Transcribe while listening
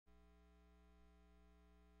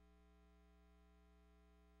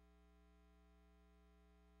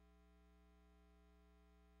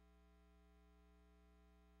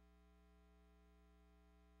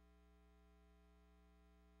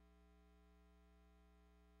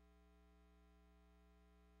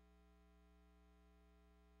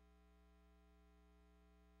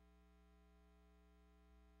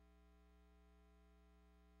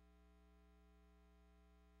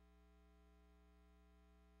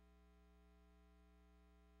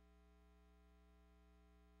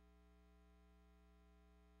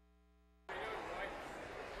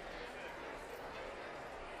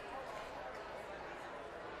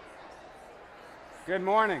Good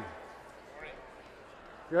morning.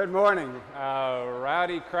 Good morning.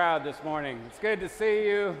 Rowdy crowd this morning. It's good to see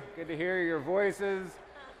you. Good to hear your voices.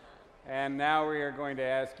 And now we are going to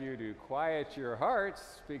ask you to quiet your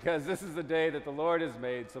hearts because this is the day that the Lord has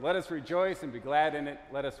made. So let us rejoice and be glad in it.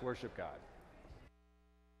 Let us worship God.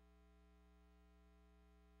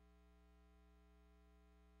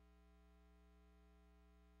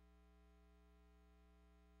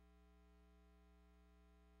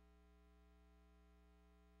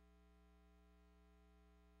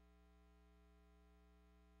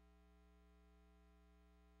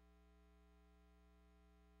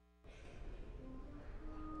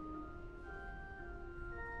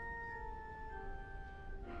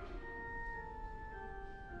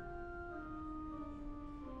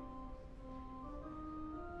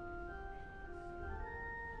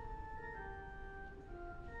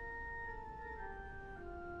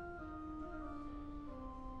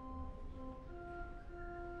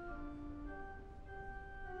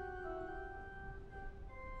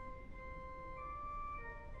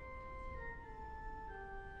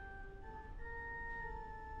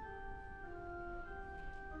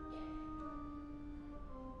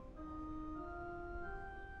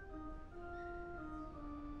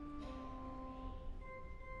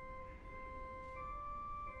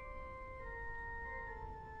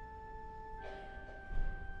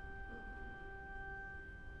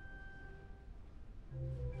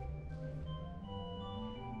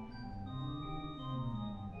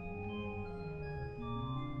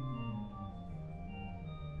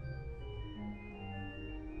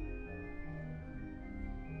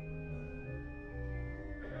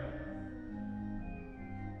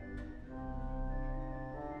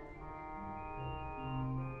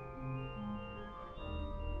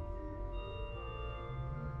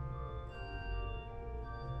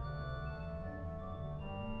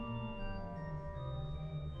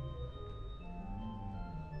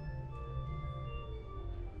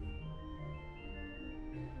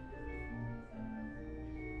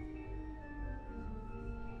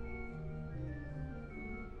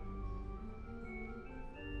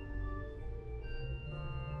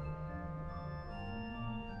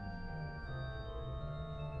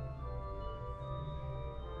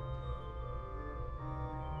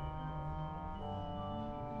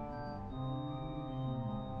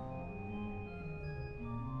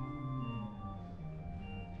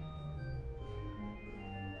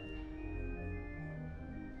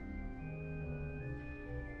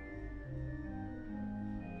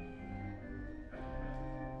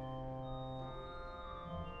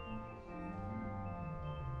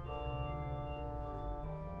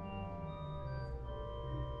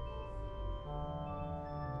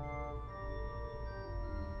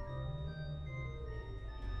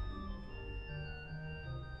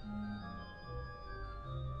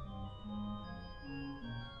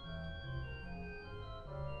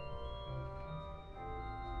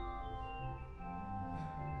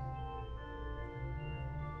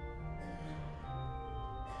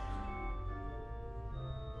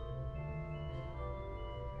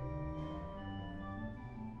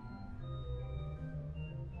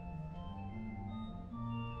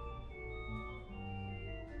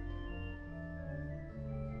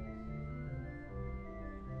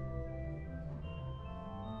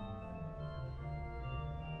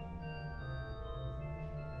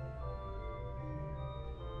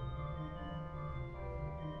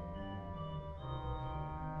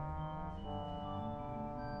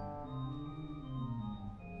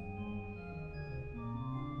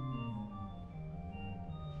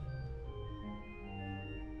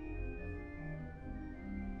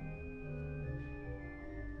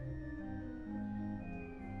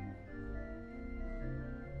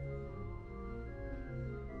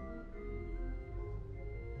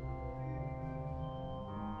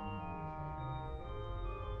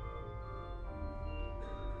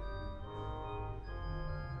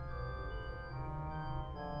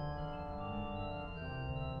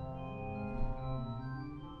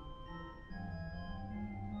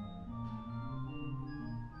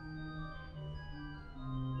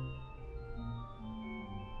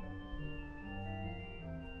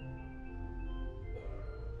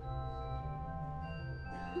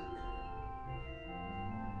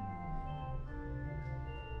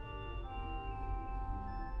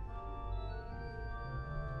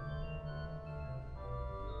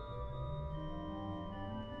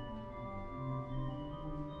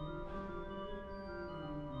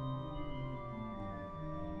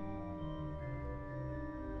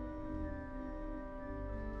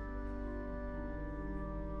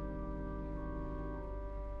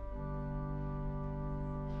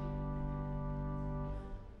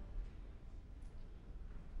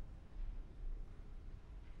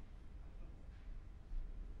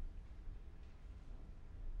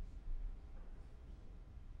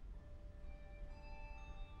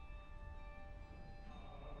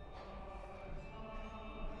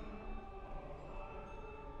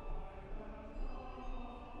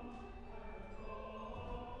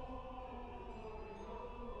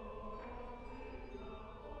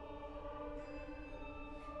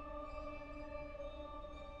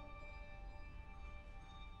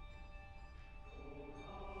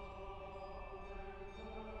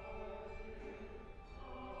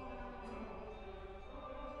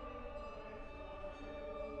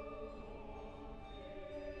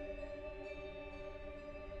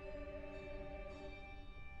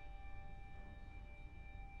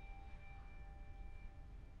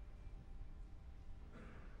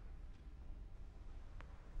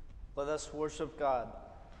 Let us worship God.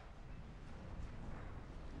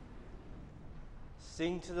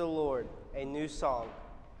 Sing to the Lord a new song.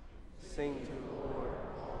 Sing to the Lord,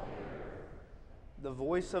 all the earth. The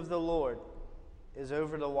voice of the Lord is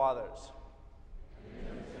over the waters. And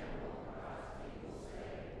in the temple, God's people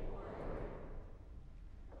say, Lord.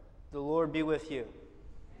 The Lord be with you.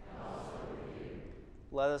 And also with you.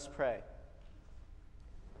 Let us pray.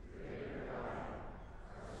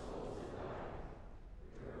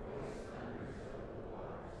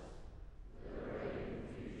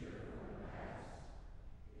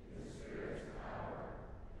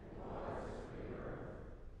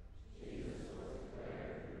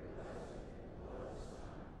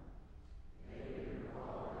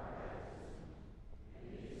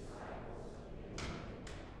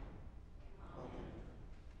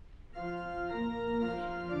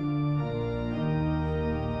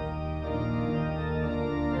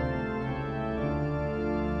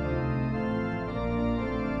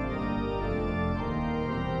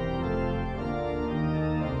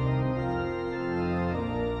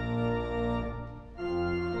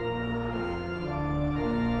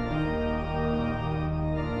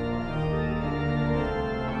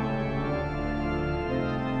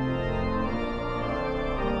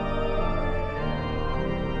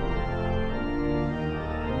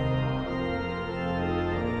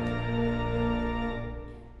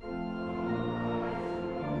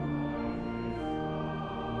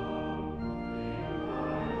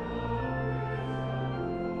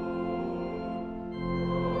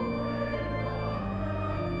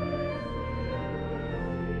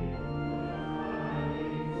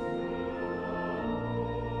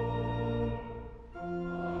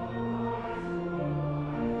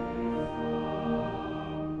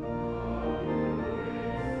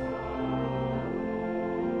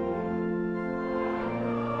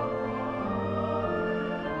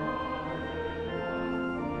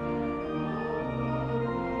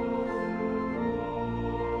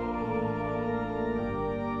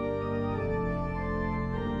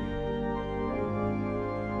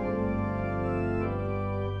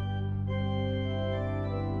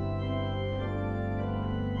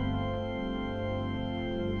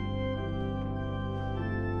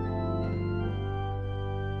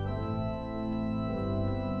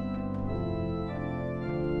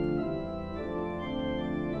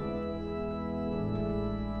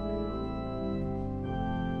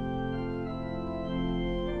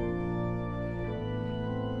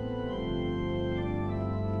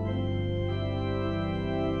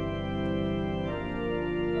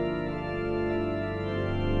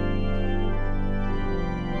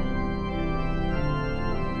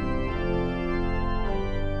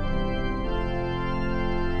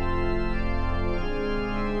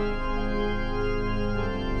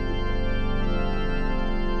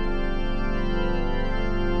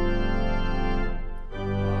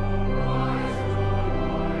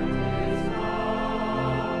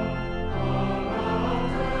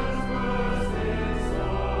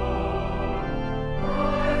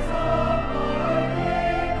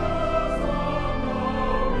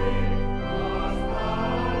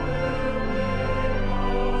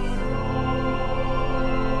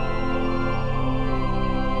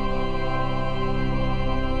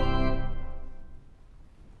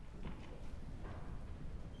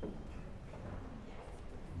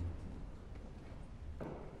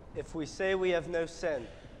 If we say we have no sin,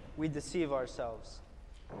 we deceive ourselves.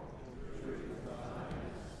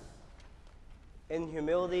 In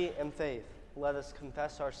humility and faith, let us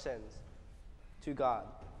confess our sins to God.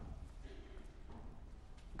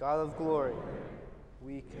 God of glory,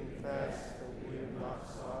 we confess that we have not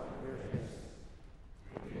sought your face.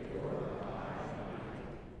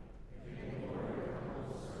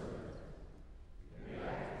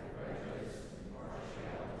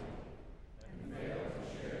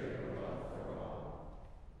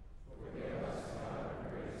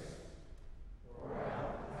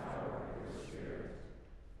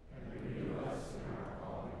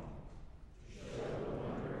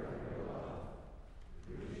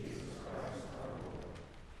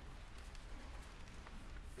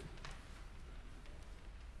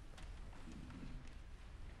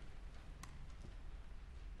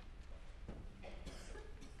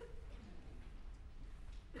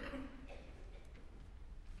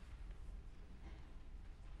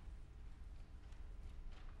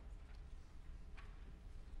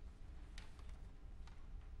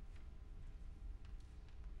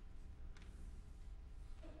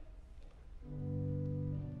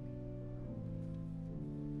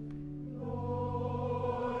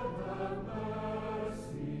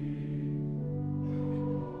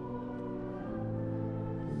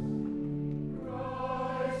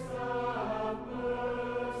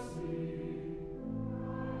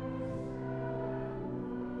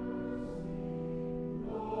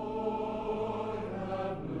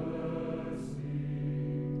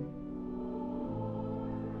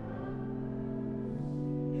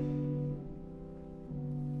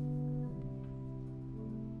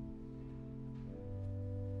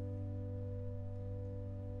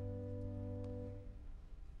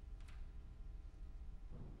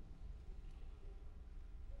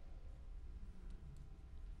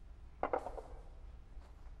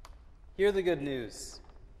 Hear the good news.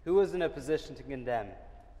 Who is in a position to condemn?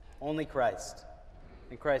 Only Christ.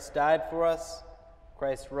 And Christ died for us,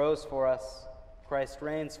 Christ rose for us, Christ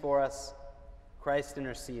reigns for us, Christ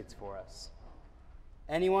intercedes for us.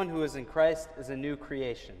 Anyone who is in Christ is a new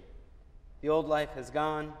creation. The old life has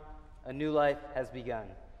gone, a new life has begun.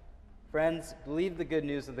 Friends, believe the good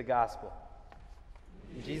news of the gospel.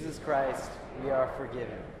 In Jesus Christ, we are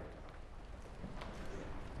forgiven.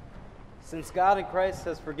 Since God in Christ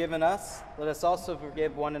has forgiven us, let us also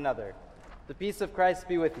forgive one another. The peace of Christ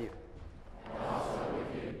be with you. And also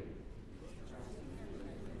with you.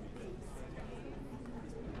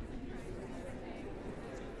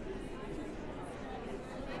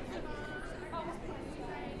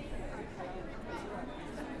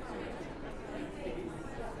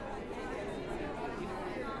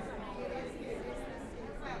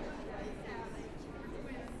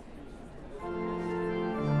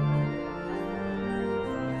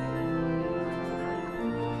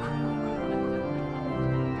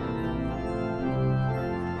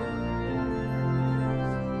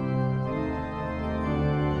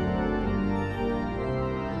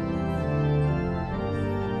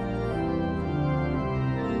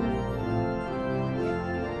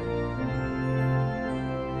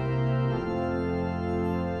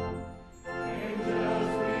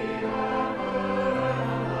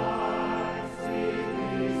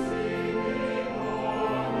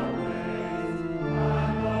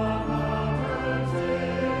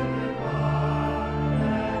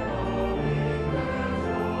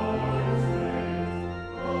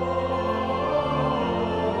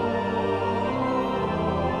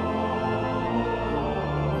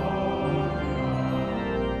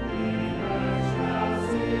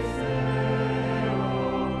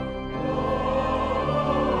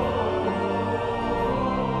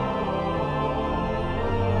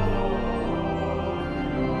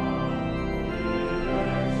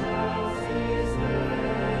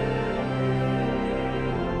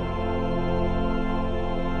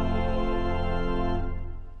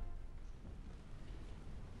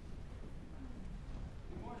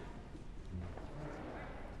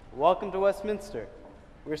 Welcome to Westminster.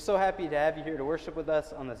 We're so happy to have you here to worship with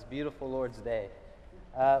us on this beautiful Lord's Day.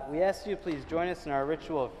 We ask you to please join us in our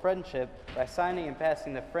ritual of friendship by signing and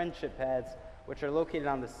passing the friendship pads, which are located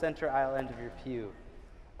on the center aisle end of your pew.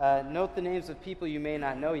 Note the names of people you may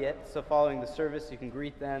not know yet, so following the service you can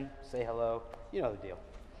greet them, say hello, you know the deal.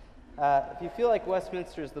 If you feel like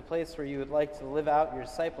Westminster is the place where you would like to live out your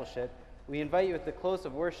discipleship, we invite you at the close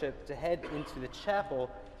of worship to head into the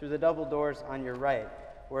chapel through the double doors on your right,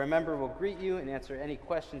 where a member will greet you and answer any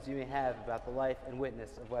questions you may have about the life and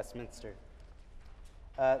witness of Westminster.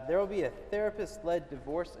 There will be a therapist-led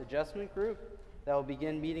divorce adjustment group that will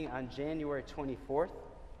begin meeting on January 24th.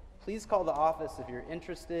 Please call the office if you're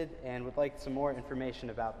interested and would like some more information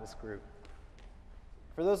about this group.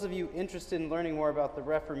 For those of you interested in learning more about the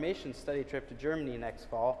Reformation study trip to Germany next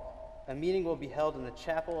fall, a meeting will be held in the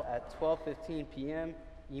chapel at 12:15 p.m.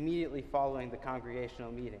 immediately following the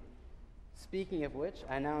congregational meeting. Speaking of which,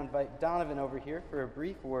 I now invite Donovan over here for a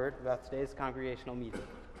brief word about today's congregational meeting.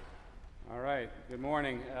 All right, good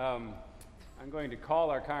morning. I'm going to call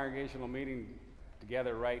our congregational meeting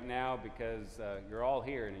together right now because you're all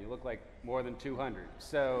here and you look like more than 200.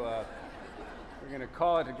 So we're going to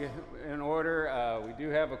call it to get in order. We do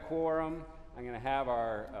have a quorum. I'm going to have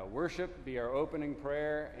our worship be our opening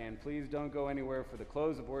prayer, and please don't go anywhere for the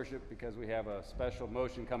close of worship because we have a special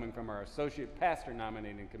motion coming from our associate pastor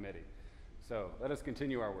nominating committee. So let us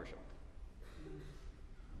continue our worship.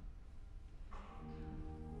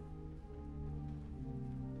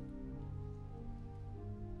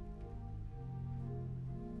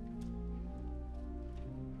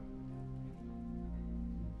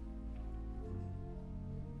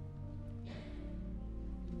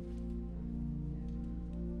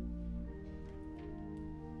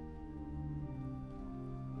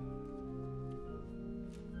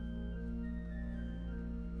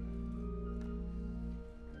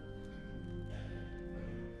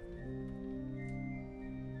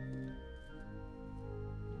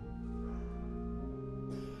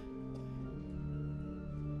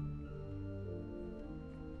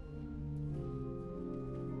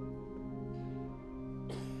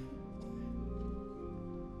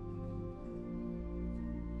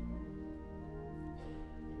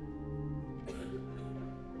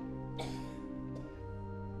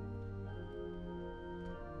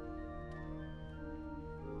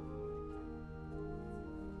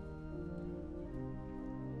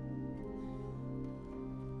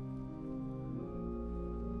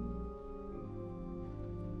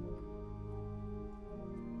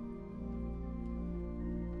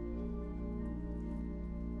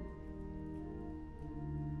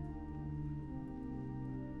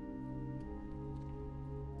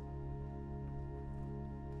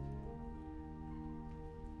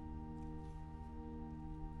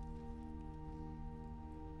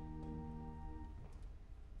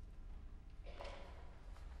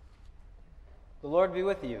 Lord be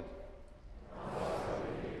with you.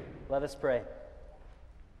 Let us pray.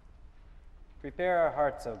 Prepare our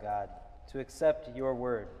hearts, O God, to accept your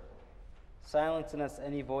word. Silence in us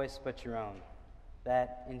any voice but your own,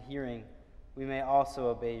 that, in hearing, we may also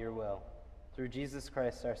obey your will. Through Jesus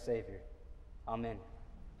Christ our Savior. Amen.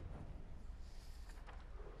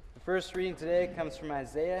 The first reading today comes from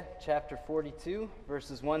Isaiah chapter 42,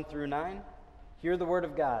 verses 1 through 9. Hear the word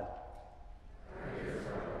of God.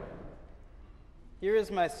 Here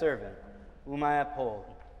is my servant, whom I uphold,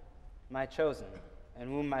 my chosen, in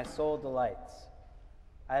whom my soul delights.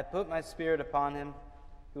 I have put my spirit upon him,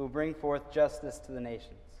 who will bring forth justice to the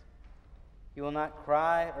nations. He will not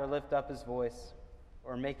cry or lift up his voice,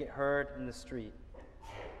 or make it heard in the street.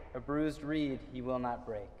 A bruised reed he will not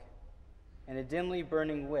break, and a dimly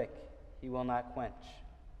burning wick he will not quench.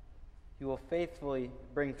 He will faithfully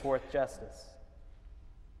bring forth justice.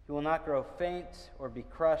 He will not grow faint or be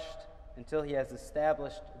crushed until he has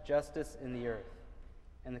established justice in the earth,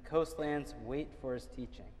 and the coastlands wait for his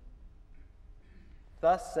teaching.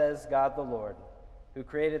 Thus says God the Lord, who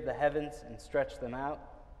created the heavens and stretched them out,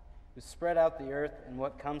 who spread out the earth and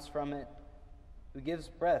what comes from it, who gives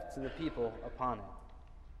breath to the people upon it,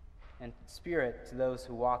 and spirit to those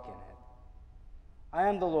who walk in it. I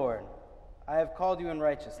am the Lord. I have called you in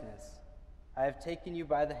righteousness. I have taken you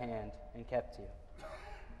by the hand and kept you.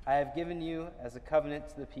 I have given you as a covenant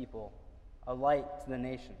to the people, a light to the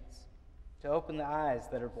nations, to open the eyes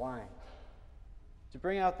that are blind, to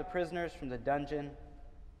bring out the prisoners from the dungeon,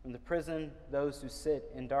 from the prison those who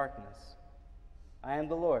sit in darkness. I am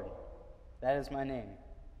the Lord, that is my name.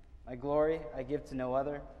 My glory I give to no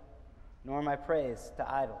other, nor my praise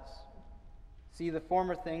to idols. See, the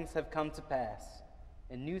former things have come to pass,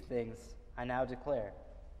 and new things I now declare.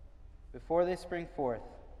 Before they spring forth,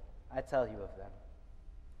 I tell you of them.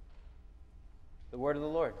 The word of the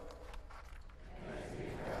Lord. Thanks be to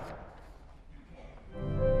God.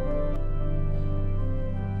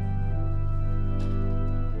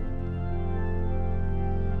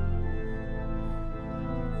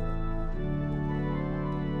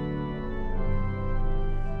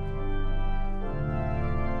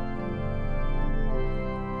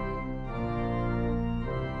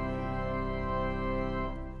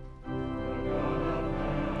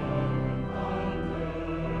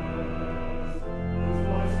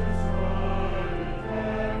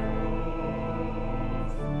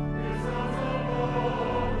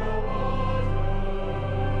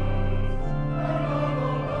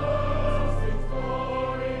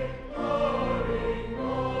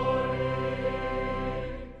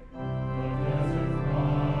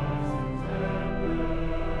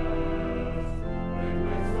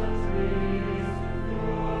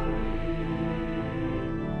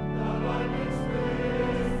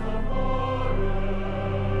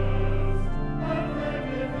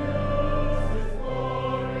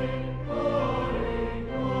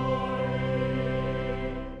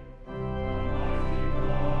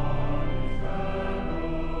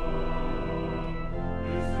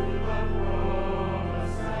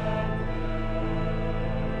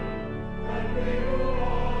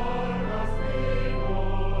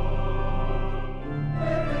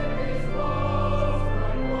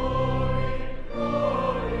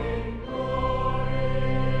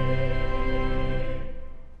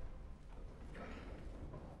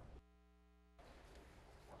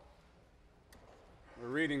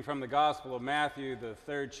 Reading from the Gospel of Matthew, the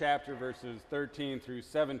 3rd chapter, verses 13 through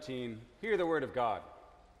 17. Hear the word of God.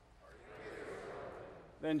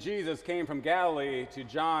 Then Jesus came from Galilee to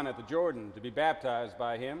John at the Jordan to be baptized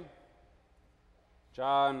by him.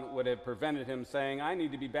 John would have prevented him, saying, I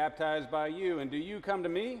need to be baptized by you, and do you come to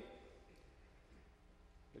me?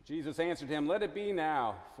 But Jesus answered him, Let it be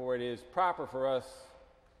now, for it is proper for us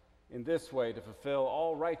in this way to fulfill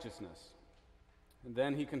all righteousness. And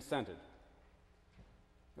then he consented.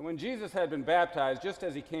 And when Jesus had been baptized, just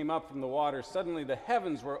as he came up from the water, suddenly the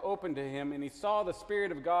heavens were opened to him, and he saw the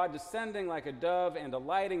Spirit of God descending like a dove and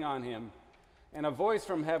alighting on him. And a voice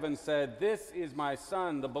from heaven said, This is my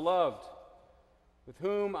Son, the beloved, with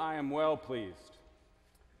whom I am well pleased.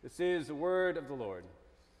 This is the word of the Lord.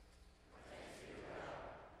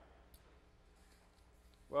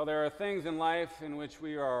 Well, there are things in life in which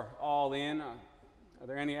we are all in. Are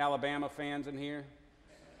there any Alabama fans in here?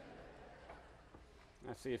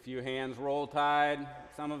 I see a few hands roll tide.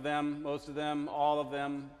 Some of them, most of them, all of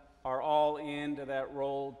them are all into that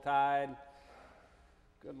roll tide.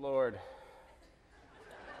 Good Lord.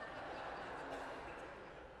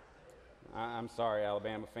 I'm sorry,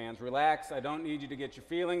 Alabama fans. Relax. I don't need you to get your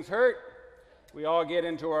feelings hurt. We all get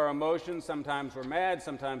into our emotions. Sometimes we're mad,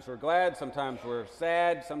 sometimes we're glad, sometimes we're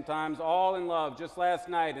sad, sometimes all in love. Just last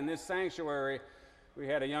night in this sanctuary, we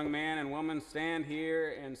had a young man and woman stand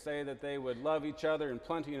here and say that they would love each other in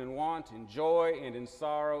plenty and in want, in joy and in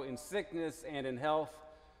sorrow, in sickness and in health,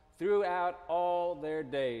 throughout all their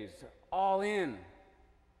days. All in.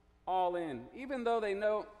 All in. Even though they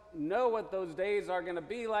know what those days are going to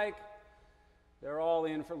be like, they're all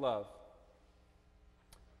in for love.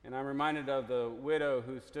 And I'm reminded of the widow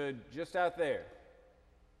who stood just out there,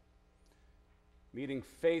 meeting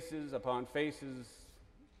faces upon faces,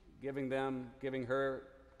 giving her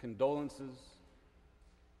condolences.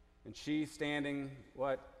 And she standing,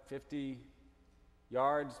 50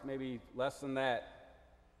 yards, maybe less than that,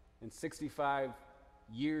 and 65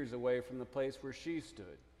 years away from the place where she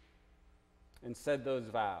stood, and said those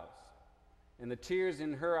vows. And the tears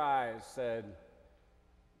in her eyes said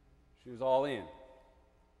she was all in.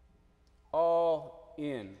 All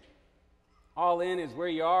in. All in is where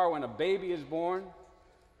you are when a baby is born.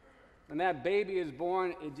 When that baby is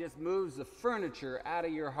born, it just moves the furniture out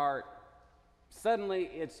of your heart. Suddenly,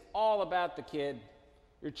 it's all about the kid.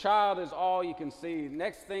 Your child is all you can see.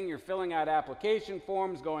 Next thing, you're filling out application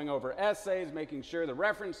forms, going over essays, making sure the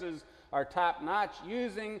references are top-notch,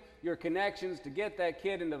 using your connections to get that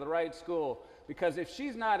kid into the right school. Because if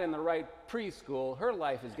she's not in the right preschool, her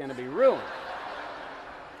life is going to be ruined.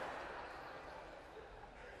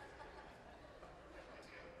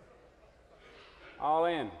 All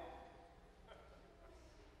in.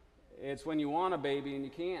 It's when you want a baby and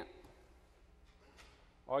you can't.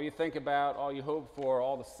 All you think about, all you hope for,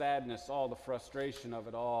 all the sadness, all the frustration of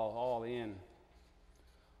it all in.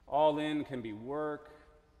 All in can be work.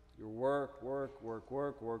 Your work.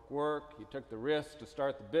 You took the risk to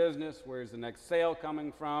start the business. Where's the next sale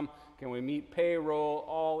coming from? Can we meet payroll?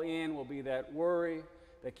 All in will be that worry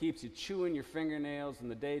that keeps you chewing your fingernails in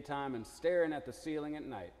the daytime and staring at the ceiling at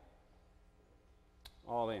night.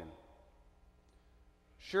 All in.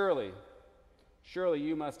 Surely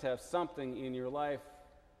you must have something in your life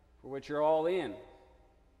for which you're all in.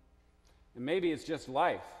 And maybe it's just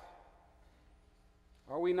life.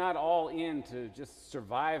 Are we not all into just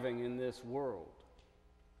surviving in this world?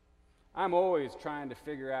 I'm always trying to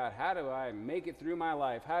figure out, how do I make it through my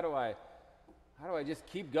life? How do I just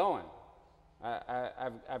keep going?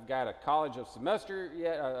 I've got a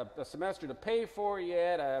a semester to pay for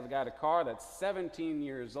yet. I've got a car that's 17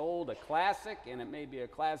 years old, a classic, and it may be a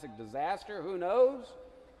classic disaster. Who knows?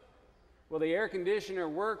 Will the air conditioner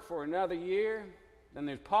work for another year? Then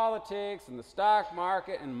there's politics and the stock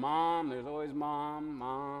market and mom. There's always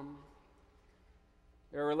mom.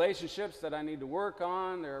 There are relationships that I need to work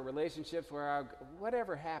on. There are relationships where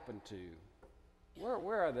whatever happened to?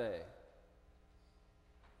 Where are they?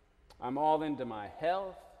 I'm all into my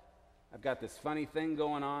health. I've got this funny thing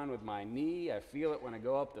going on with my knee. I feel it when I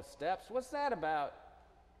go up the steps. What's that about?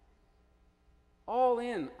 All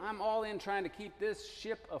in. I'm all in trying to keep this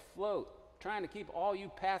ship afloat, trying to keep all you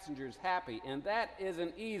passengers happy, and that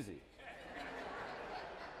isn't easy.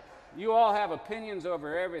 You all have opinions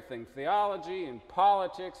over everything, theology and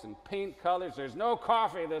politics and paint colors. There's no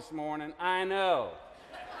coffee this morning, I know.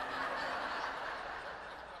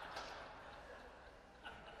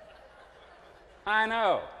 I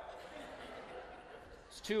know.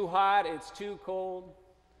 It's too hot, it's too cold.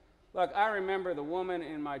 Look, I remember the woman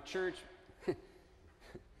in my church.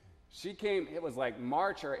 She came, it was like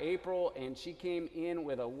March or April, and she came in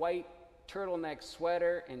with a white turtleneck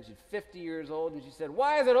sweater, and she's 50 years old, and she said,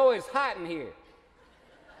 "Why is it always hot in here?"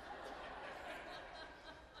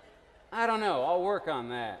 I don't know, I'll work on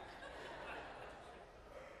that.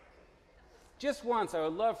 Just once, I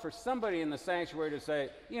would love for somebody in the sanctuary to say,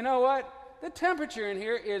 "You know what? The temperature in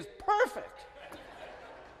here is perfect."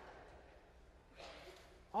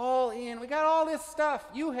 All in. We got all this stuff.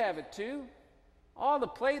 You have it too. All the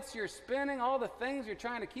plates you're spinning, all the things you're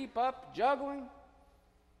trying to keep up, juggling.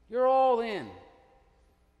 You're all in.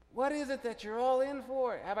 What is it that you're all in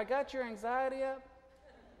for? Have I got your anxiety up?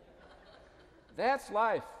 That's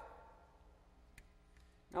life.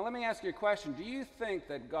 Now let me ask you a question. Do you think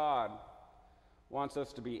that God wants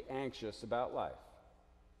us to be anxious about life?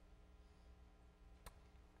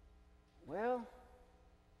 Well,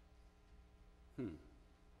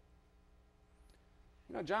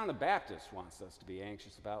 You know, John the Baptist wants us to be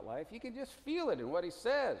anxious about life. You can just feel it in what he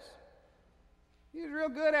says. He's real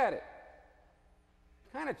good at it.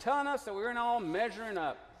 Kind of telling us that we're not all measuring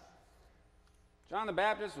up. John the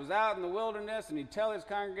Baptist was out in the wilderness, and he'd tell his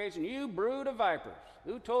congregation, "You brood of vipers,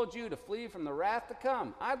 who told you to flee from the wrath to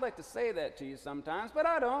come?" I'd like to say that to you sometimes, but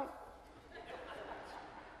I don't.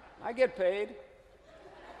 I get paid.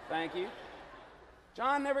 Thank you.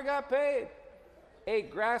 John never got paid.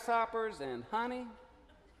 Ate grasshoppers and honey.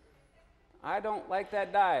 I don't like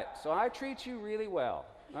that diet, so I treat you really well,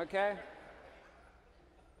 okay?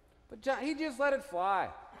 But John, he just let it fly.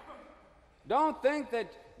 Don't think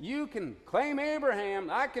that you can claim Abraham.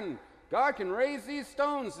 God can raise these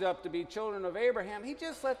stones up to be children of Abraham. He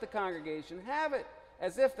just let the congregation have it,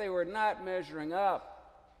 as if they were not measuring up.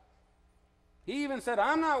 He even said,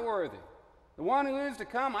 I'm not worthy. The one who is to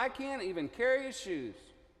come, I can't even carry his shoes.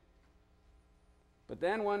 But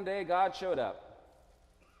then one day God showed up.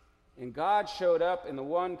 And God showed up in the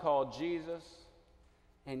one called Jesus.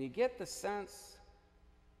 And you get the sense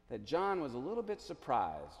that John was a little bit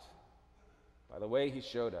surprised by the way he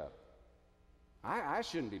showed up. I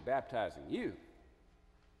shouldn't be baptizing you.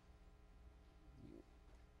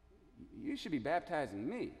 You should be baptizing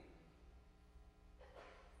me.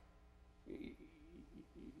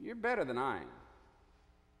 You're better than I am.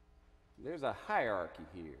 There's a hierarchy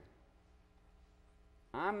here.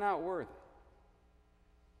 I'm not worthy.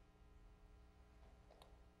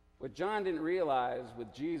 What John didn't realize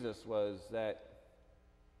with Jesus was that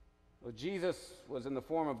when Jesus was in the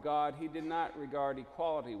form of God, he did not regard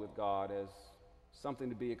equality with God as something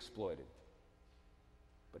to be exploited.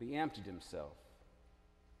 But he emptied himself,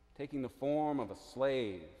 taking the form of a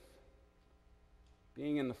slave,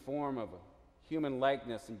 being in the form of a human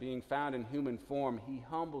likeness and being found in human form, he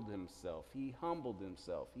humbled himself. He humbled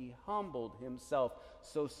himself. He humbled himself.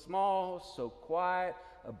 So small, so quiet,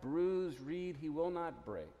 a bruised reed he will not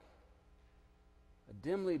break. A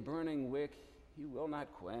dimly burning wick he will not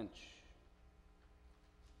quench.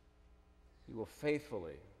 He will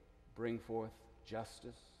faithfully bring forth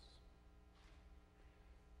justice.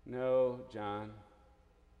 No, John,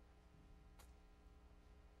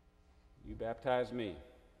 you baptize me.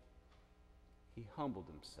 He humbled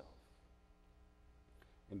himself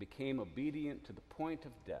and became obedient to the point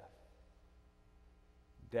of death.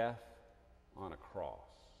 Death on a cross.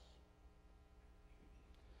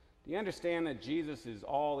 Do you understand that Jesus is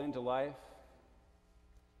all into life,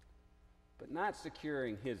 but not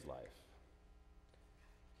securing his life?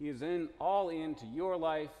 He is all into your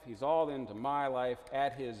life. He's all into my life.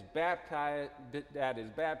 At his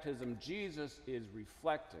baptism, Jesus is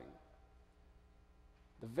reflecting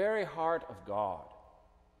the very heart of God.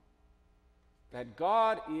 That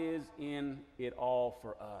God is in it all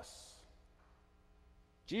for us.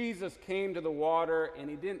 Jesus came to the water and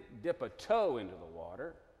he didn't dip a toe into the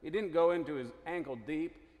water. He didn't go into his ankle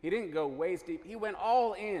deep. He didn't go waist deep. He went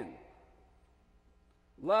all in,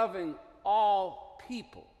 loving all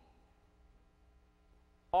people.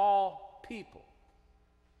 All people.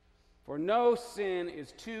 For no sin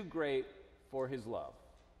is too great for his love.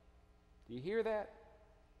 Do you hear that?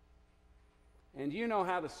 And you know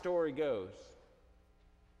how the story goes.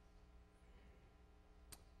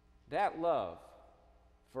 That love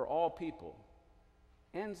for all people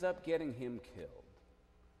ends up getting him killed.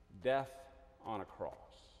 Death on a cross.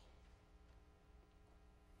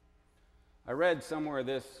 I read somewhere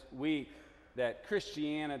this week that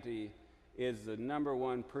Christianity is the number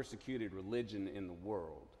one persecuted religion in the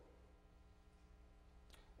world.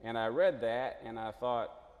 And I read that and I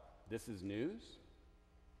thought, this is news?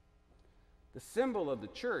 The symbol of the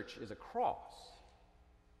church is a cross.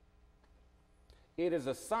 It is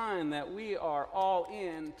a sign that we are all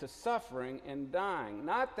in to suffering and dying,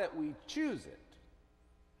 not that we choose it.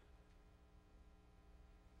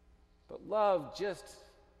 But love just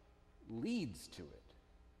leads to it.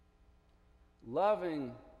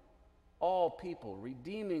 Loving all people,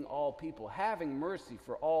 redeeming all people, having mercy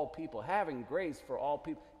for all people, having grace for all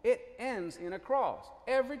people. It ends in a cross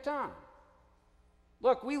every time.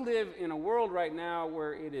 Look, we live in a world right now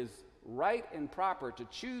where it is right and proper to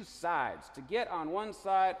choose sides, to get on one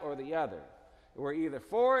side or the other. We're either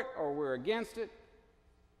for it or we're against it.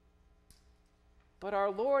 But our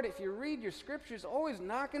Lord, if you read your scriptures, always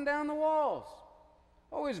knocking down the walls,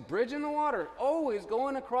 always bridging the water, always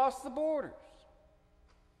going across the borders.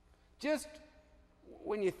 Just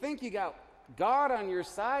when you think you got God on your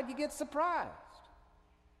side, you get surprised.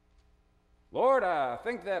 Lord, I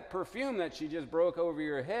think that perfume that she just broke over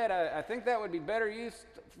your head, I think that would be better used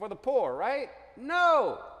for the poor, right?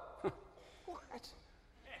 No! What?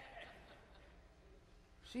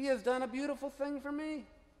 She has done a beautiful thing for me.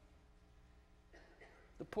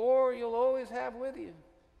 The poor you'll always have with you.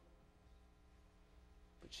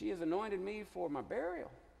 But she has anointed me for my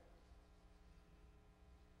burial.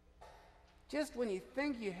 Just when you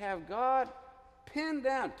think you have God pinned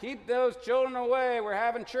down, keep those children away. We're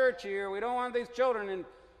having church here. We don't want these children. And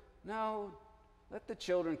no, let the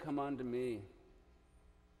children come unto me.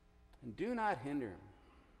 And do not hinder them.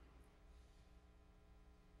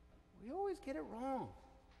 We always get it wrong.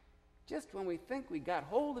 Just when we think we got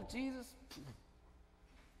hold of Jesus,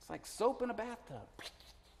 it's like soap in a bathtub.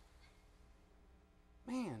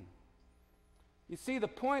 Man, you see, the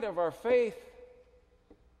point of our faith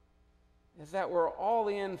is that we're all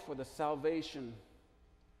in for the salvation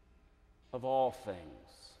of all things.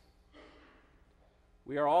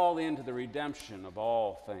 We are all into the redemption of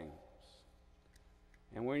all things.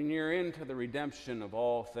 And when you're into the redemption of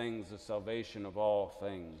all things, the salvation of all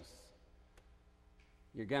things,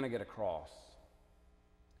 you're going to get a cross.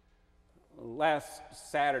 Last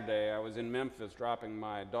Saturday, I was in Memphis dropping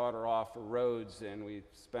my daughter off for Rhodes, and we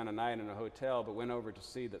spent a night in a hotel, but went over to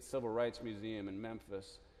see the Civil Rights Museum in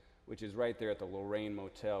Memphis, which is right there at the Lorraine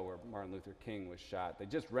Motel where Martin Luther King was shot. They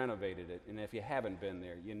just renovated it, and if you haven't been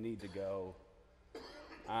there, you need to go.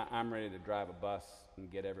 I'm ready to drive a bus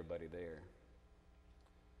and get everybody there,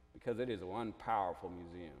 because it is one powerful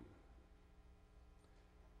museum.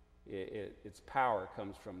 Its power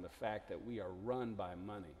comes from the fact that we are run by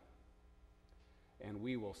money, and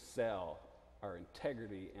we will sell our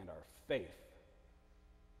integrity and our faith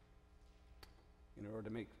in order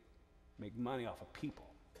to make money off of people.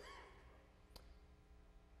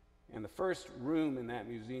 And the first room in that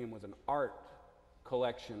museum was an art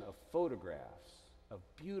collection of photographs, of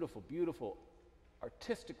beautiful, beautiful,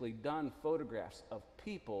 artistically done photographs of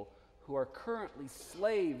people who are currently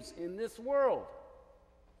slaves in this world.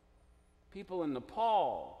 People in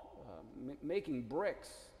Nepal making bricks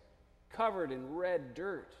covered in red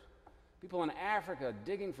dirt. People in Africa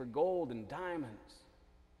digging for gold and diamonds.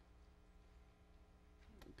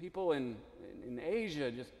 People in Asia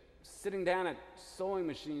just sitting down at sewing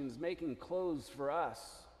machines making clothes for us.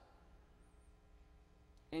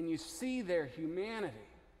 And you see their humanity.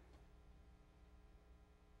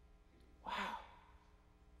 Wow.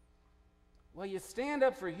 Well, you stand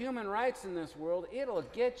up for human rights in this world, it'll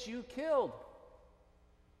get you killed.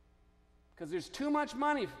 Because there's too much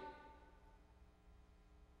money.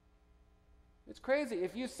 It's crazy.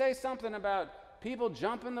 If you say something about people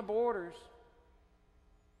jumping the borders,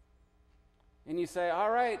 and you say,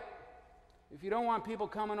 all right, if you don't want people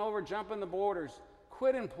coming over jumping the borders,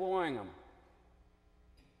 quit employing them.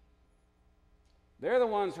 They're the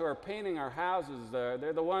ones who are painting our houses. They're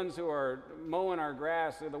the ones who are mowing our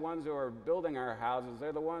grass. They're the ones who are building our houses.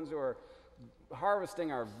 They're the ones who are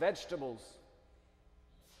harvesting our vegetables.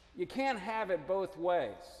 You can't have it both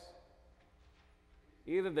ways.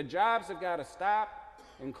 Either the jobs have got to stop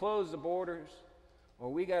and close the borders,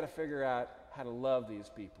 or we got to figure out how to love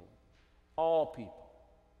these people, all people.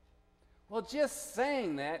 Well, just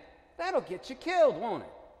saying that'll get you killed, won't it?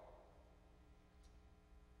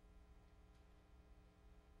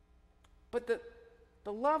 But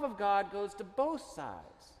the love of God goes to both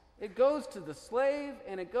sides. It goes to the slave,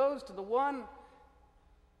 and it goes to the one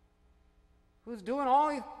who's doing all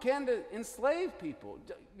he can to enslave people.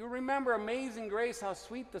 You remember Amazing Grace, how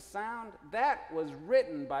sweet the sound? That was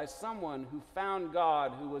written by someone who found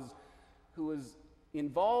God, who was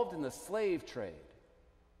involved in the slave trade.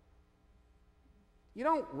 You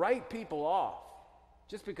don't write people off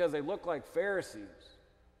just because they look like Pharisees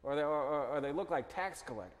or they look like tax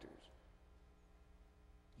collectors.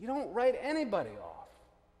 You don't write anybody off.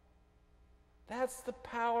 That's the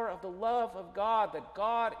power of the love of God, that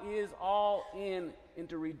God is all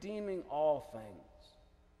into redeeming all things.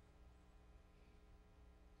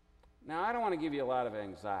 Now, I don't want to give you a lot of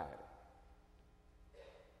anxiety,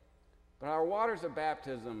 but our waters of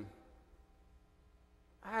baptism,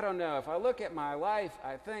 I don't know. If I look at my life,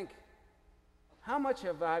 I think, how much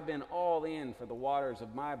have I been all in for the waters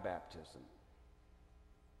of my baptism?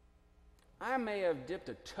 I may have dipped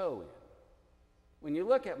a toe in. When you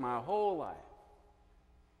look at my whole life.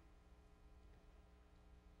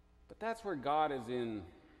 But that's where God is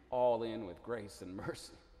all in with grace and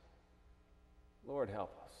mercy. Lord,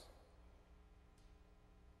 help us.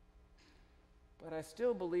 But I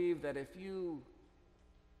still believe that if you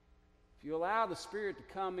allow the Spirit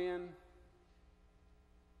to come in,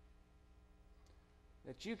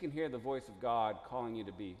 that you can hear the voice of God calling you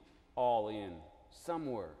to be all in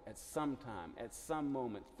somewhere, at some time, at some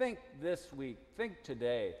moment. Think this week, think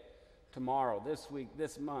today, tomorrow, this week,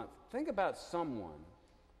 this month. Think about someone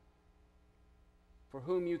for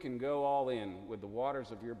whom you can go all in with the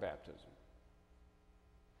waters of your baptism.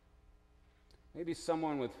 Maybe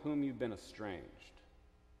someone with whom you've been estranged.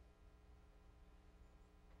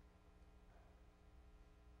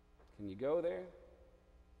 Can you go there?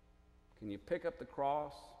 Can you pick up the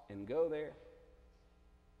cross and go there?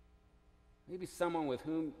 Maybe someone with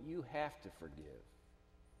whom you have to forgive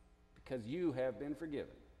because you have been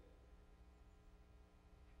forgiven.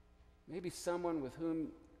 Maybe someone with whom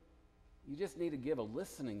you just need to give a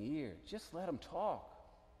listening ear. Just let them talk.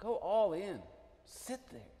 Go all in. Sit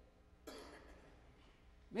there.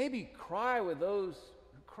 Maybe cry with those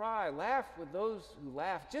who cry. Laugh with those who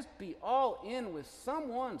laugh. Just be all in with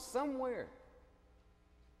someone, somewhere.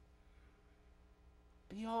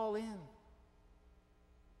 Be all in.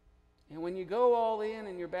 And when you go all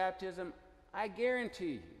in your baptism, I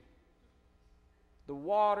guarantee you, the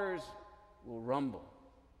waters will rumble.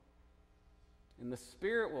 And the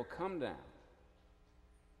Spirit will come down.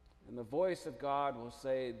 And the voice of God will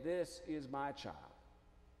say, "This is my child,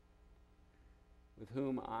 with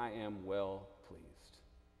whom I am well pleased."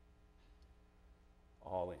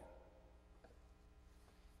 All in.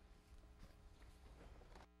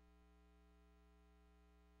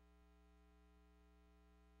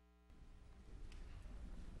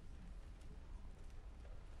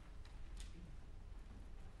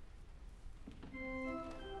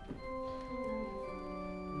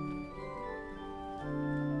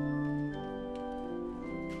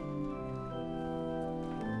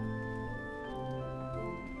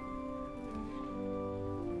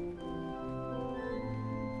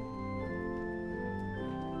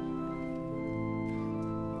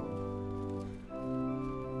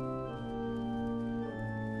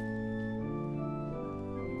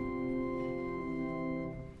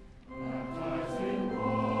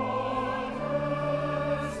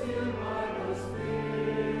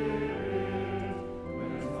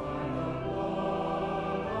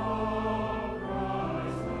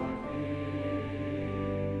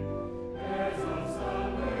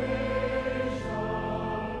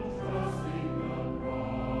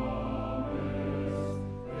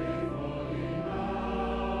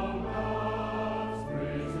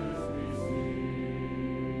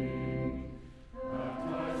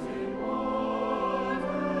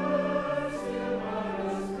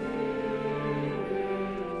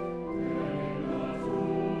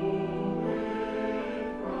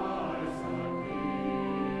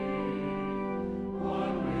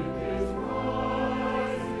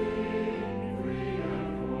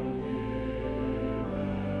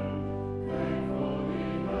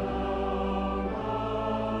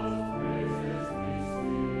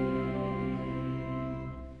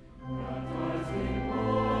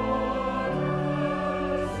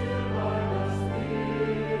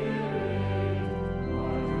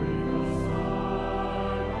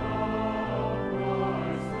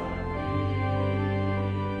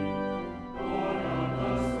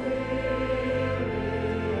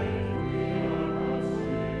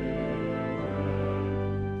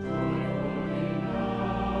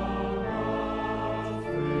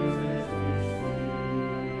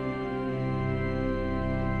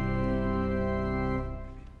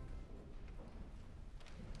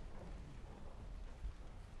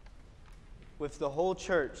 With the whole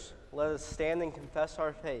church, let us stand and confess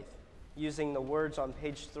our faith using the words on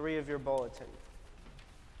page 3 of your bulletin.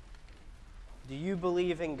 Do you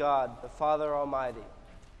believe in God, the Father Almighty?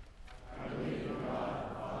 I believe in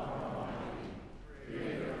God, the Father Almighty,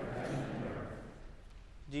 creator of heaven and earth.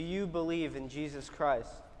 Do you believe in Jesus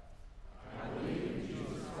Christ? I believe in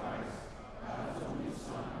Jesus Christ, God's only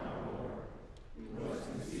Son, our Lord, who was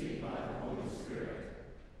conceived by the Holy Spirit,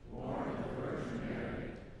 born of the Virgin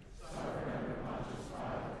Mary, suffered under Pontius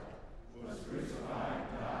Pilate, was crucified,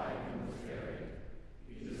 died, and was buried.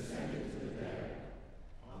 He descended to the dead.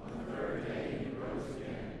 On the third day he rose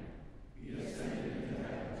again. He ascended into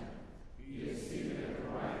heaven. He is seated at the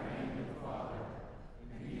right hand of the Father,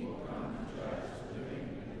 and he will come to judge the living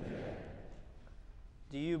and the dead.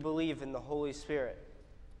 Do you believe in the Holy Spirit?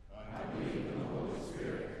 I believe in the Holy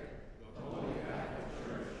Spirit, the Holy Catholic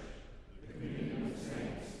Church, the communion of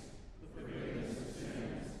saints, the forgiveness of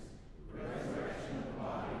sins, the resurrection of the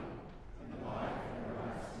body, and the life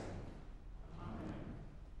everlasting. Amen.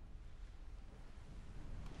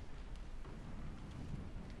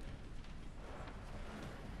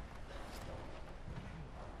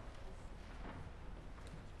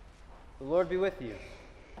 The Lord be with you.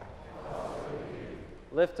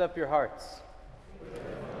 Lift up your hearts.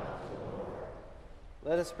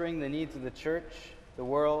 Let us bring the needs of the church, the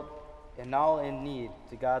world, and all in need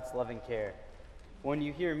to God's loving care. When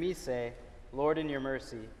you hear me say, "Lord, in your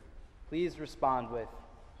mercy," please respond with,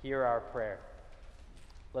 "Hear our prayer."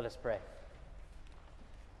 Let us pray.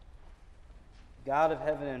 God of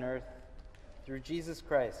heaven and earth, through Jesus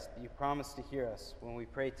Christ, you promise to hear us when we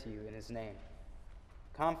pray to you in his name.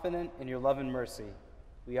 Confident in your love and mercy,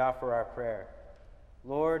 we offer our prayer.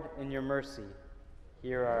 Lord, in your mercy,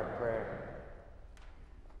 hear our prayer.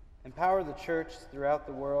 Empower the church throughout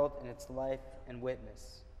the world in its life and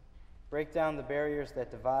witness. Break down the barriers that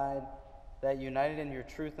divide, that united in your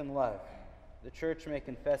truth and love, the church may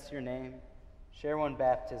confess your name, share one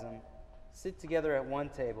baptism, sit together at one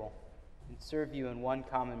table, and serve you in one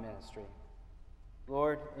common ministry.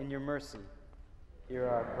 Lord, in your mercy, hear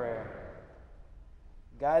our prayer.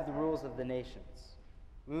 Guide the rules of the nations.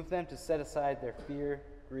 Move them to set aside their fear,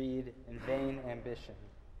 greed, and vain ambition,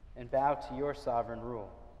 and bow to your sovereign rule.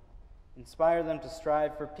 Inspire them to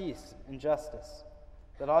strive for peace and justice,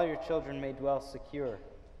 that all your children may dwell secure,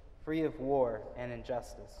 free of war and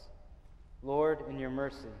injustice. Lord, in your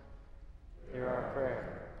mercy, hear our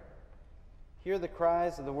prayer. Hear the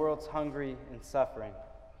cries of the world's hungry and suffering.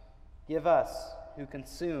 Give us, who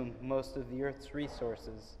consume most of the earth's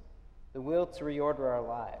resources, the will to reorder our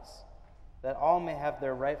lives, that all may have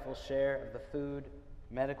their rightful share of the food,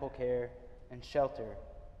 medical care, and shelter,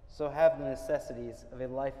 so have the necessities of a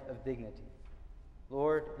life of dignity.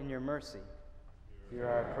 Lord, in your mercy, hear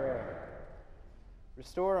our prayer.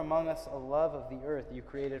 Restore among us a love of the earth you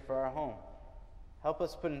created for our home. Help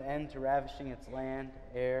us put an end to ravishing its land,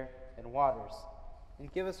 air, and waters,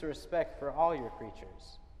 and give us a respect for all your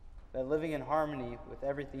creatures, that living in harmony with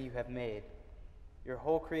everything you have made, your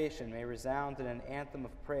whole creation may resound in an anthem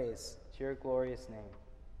of praise to your glorious name.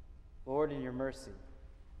 Lord, in your mercy,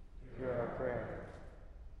 hear our prayer.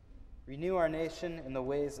 Renew our nation in the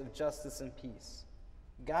ways of justice and peace.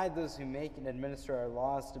 Guide those who make and administer our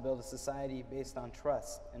laws to build a society based on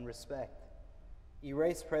trust and respect.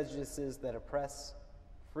 Erase prejudices that oppress,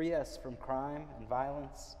 free us from crime and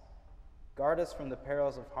violence, guard us from the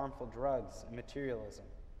perils of harmful drugs and materialism.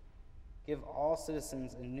 Give all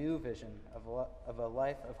citizens a new vision of a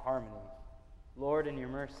life of harmony. Lord, in your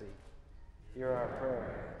mercy, hear our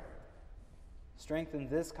prayer. Strengthen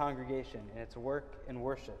this congregation in its work and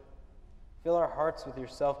worship. Fill our hearts with your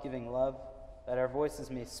self-giving love, that our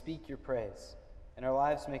voices may speak your praise, and our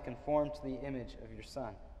lives may conform to the image of your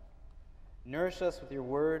Son. Nourish us with your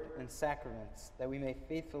word and sacraments, that we may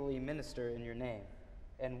faithfully minister in your name,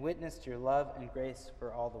 and witness to your love and grace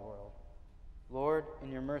for all the world. Lord,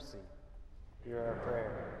 in your mercy, hear our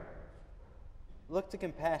prayer. Look to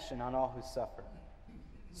compassion on all who suffer.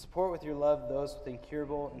 Support with your love those with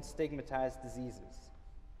incurable and stigmatized diseases,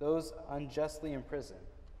 those unjustly imprisoned,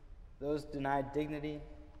 those denied dignity,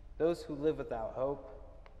 those who live without hope,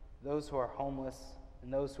 those who are homeless,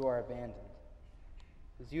 and those who are abandoned.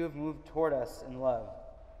 As you have moved toward us in love,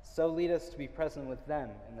 so lead us to be present with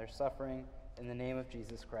them in their suffering, in the name of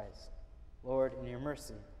Jesus Christ. Lord, in your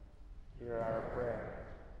mercy, hear our prayer.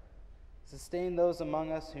 Sustain those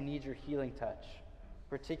among us who need your healing touch,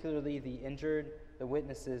 particularly the injured, the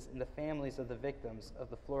witnesses, and the families of the victims of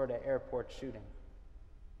the Florida airport shooting.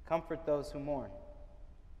 Comfort those who mourn.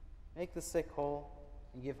 Make the sick whole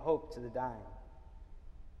and give hope to the dying.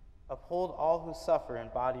 Uphold all who suffer in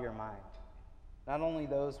body or mind, not only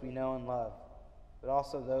those we know and love, but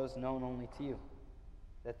also those known only to you,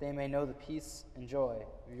 that they may know the peace and joy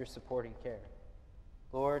of your supporting care.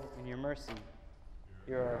 Lord, in your mercy,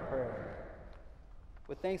 hear our prayer.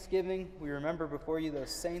 With thanksgiving, we remember before you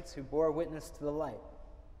those saints who bore witness to the light.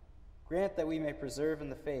 Grant that we may preserve in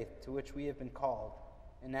the faith to which we have been called,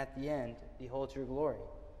 and at the end behold your glory.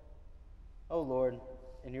 O Lord,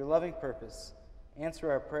 in your loving purpose,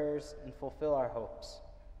 answer our prayers and fulfill our hopes.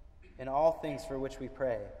 In all things for which we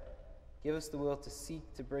pray, give us the will to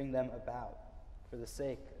seek to bring them about, for the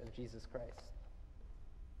sake of Jesus Christ.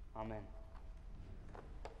 Amen.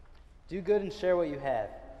 Do good and share what you have,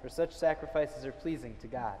 for such sacrifices are pleasing to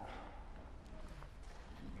God.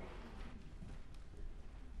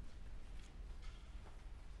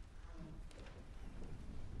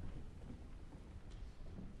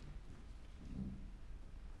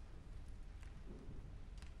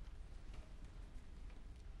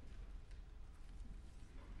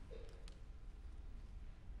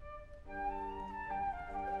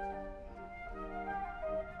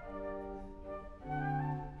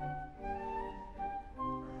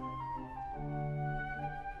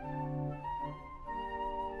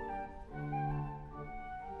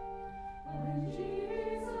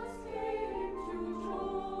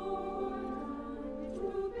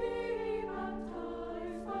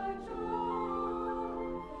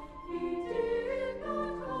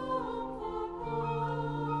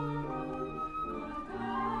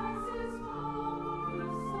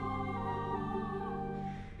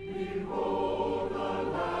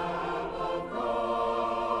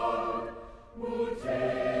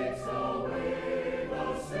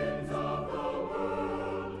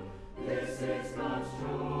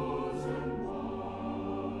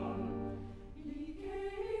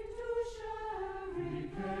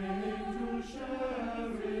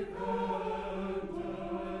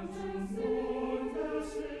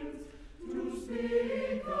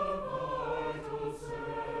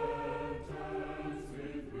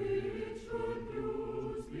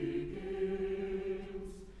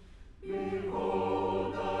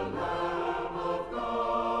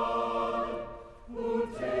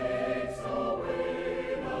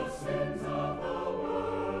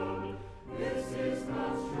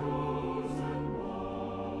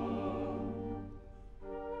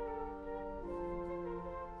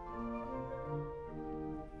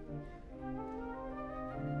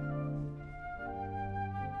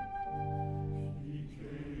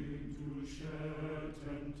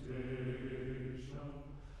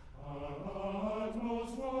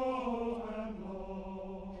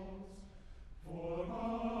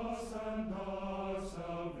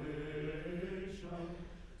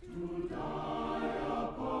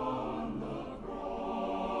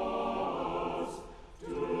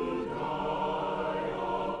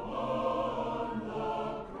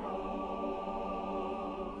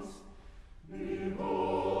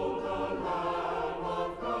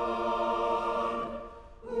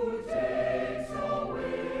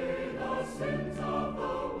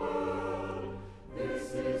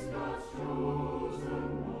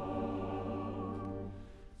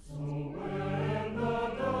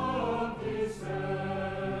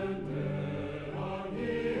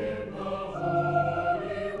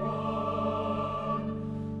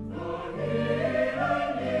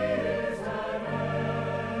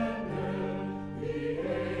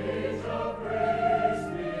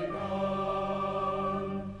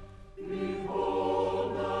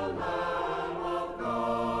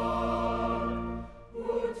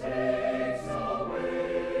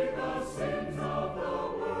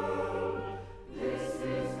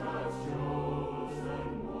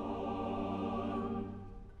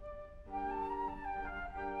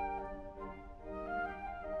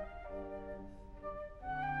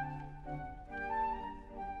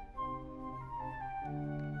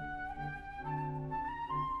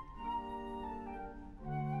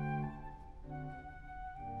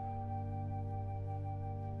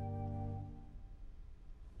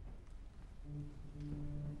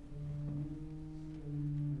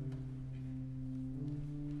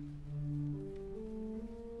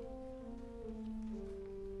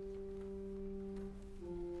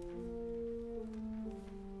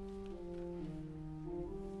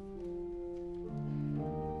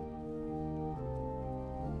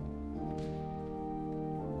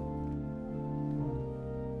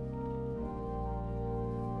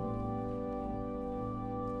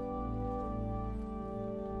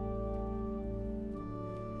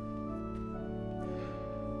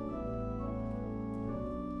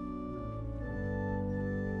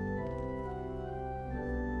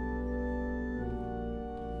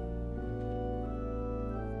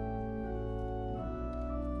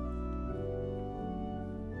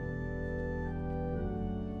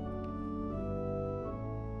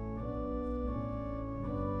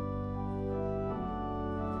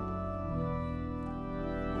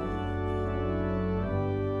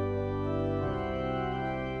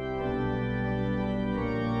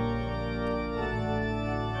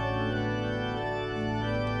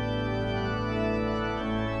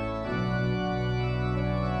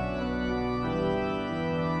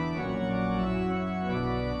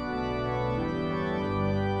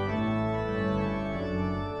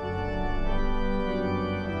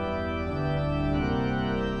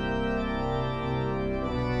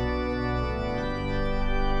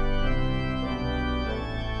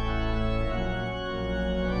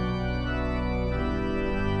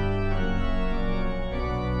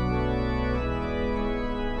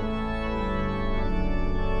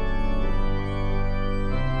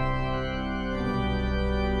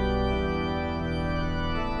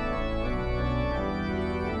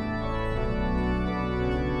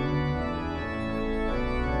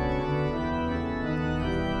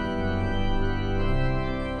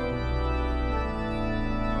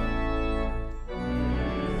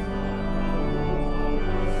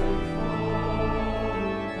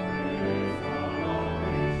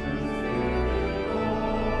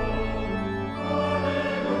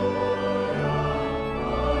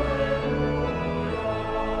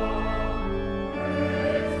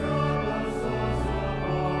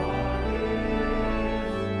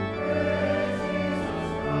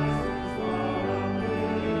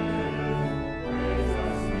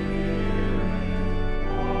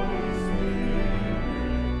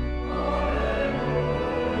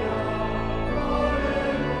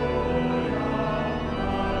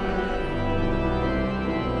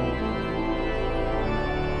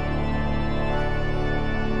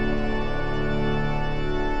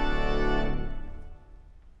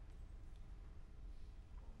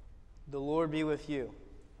 Lord be with you.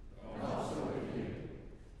 And also with you.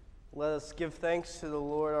 Let us give thanks to the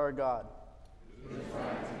Lord our God. It is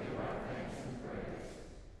right to give our thanks and praise.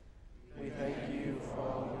 We thank you for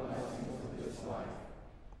all the blessings of this life,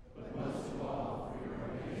 but most of all for your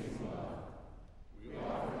amazing love. We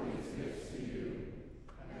offer these gifts to you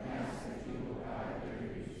and ask that you will guide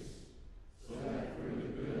their use, so that through the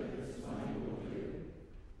good this money will do,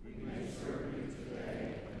 we may serve you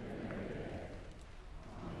today and every day.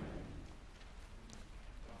 Amen.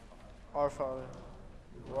 Our Father,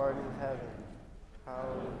 who art in heaven,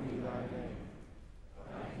 hallowed be thy name.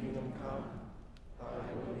 Thy kingdom come, thy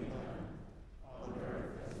will be done, on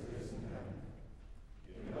earth as it is in heaven.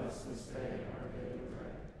 Give us this day our daily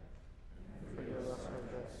bread, and forgive us our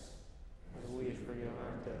debts, as we forgive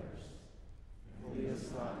our debtors. And lead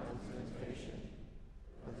us not into temptation,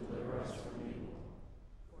 but deliver us from evil.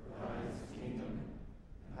 For thine is the kingdom,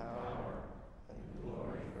 power, and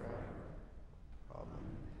glory forever. Amen.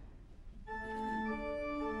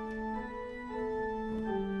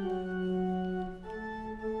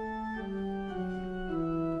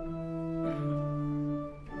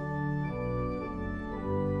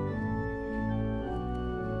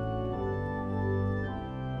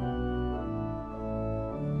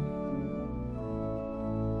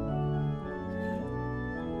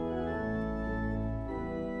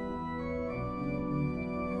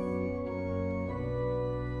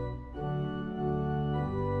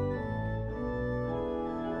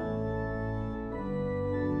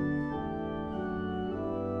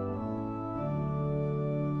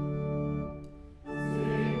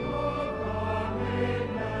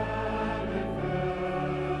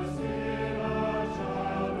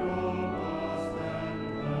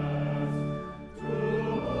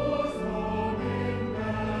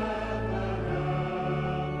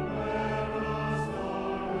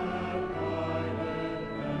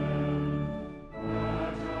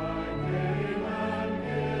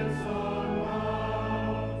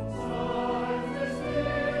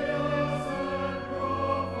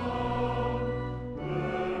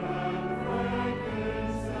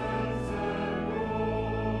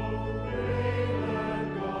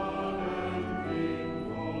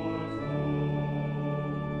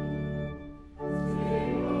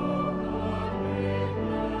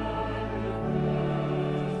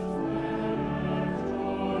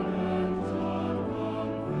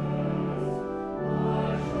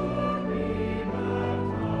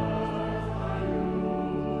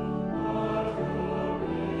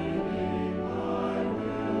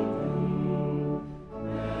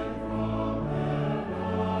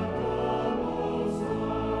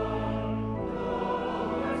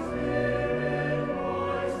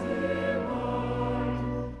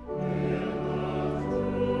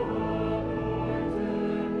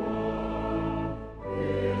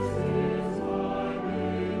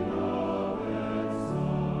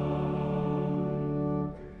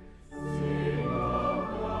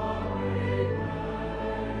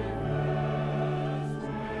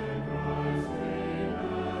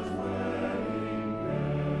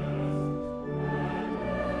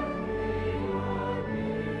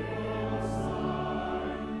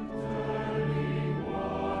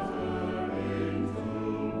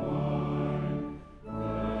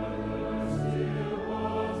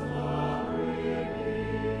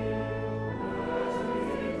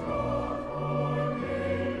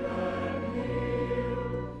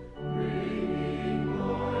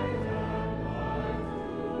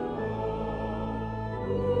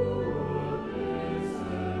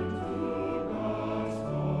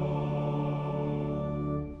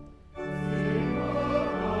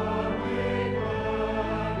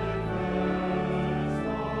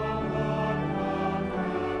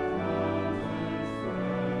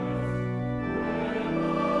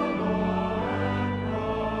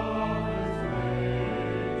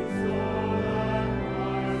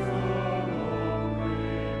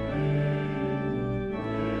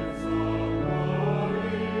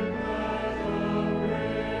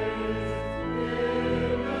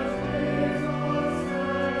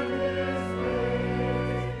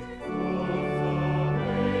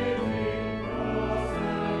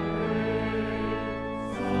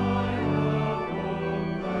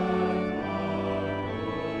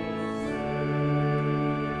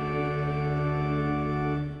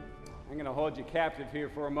 Hold you captive here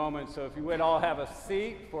for a moment, so if you would all have a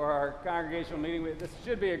seat for our congregational meeting. This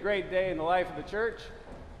should be a great day in the life of the church.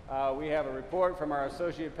 We have a report from our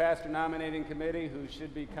Associate Pastor Nominating Committee, who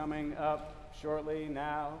should be coming up shortly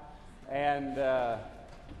now. And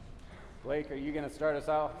Blake, are you going to start us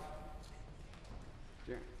off?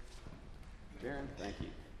 Jaron, thank you.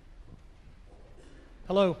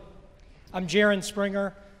 Hello. I'm Jaron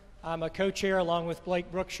Springer. I'm a co-chair along with Blake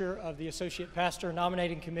Brookshire of the Associate Pastor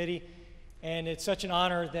Nominating Committee, and it's such an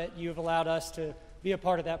honor that you've allowed us to be a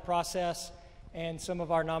part of that process, and some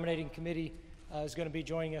of our nominating committee is going to be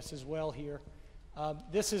joining us as well here.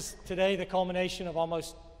 This is today the culmination of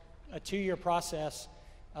almost a 2-year process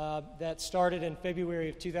that started in February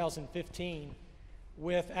of 2015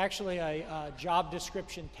 with actually a job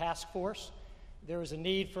description task force. There was a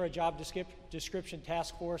need for a job description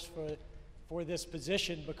task force for this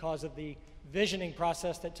position because of the visioning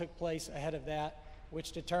process that took place ahead of that,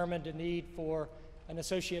 which determined a need for an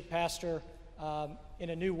associate pastor in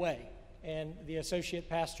a new way. And the associate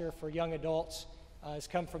pastor for young adults has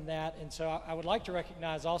come from that. And so I would like to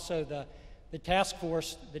recognize also the task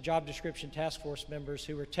force, the job description task force members,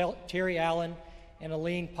 who were Terry Allen and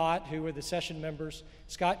Aline Pott, who were the session members,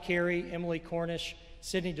 Scott Carey, Emily Cornish,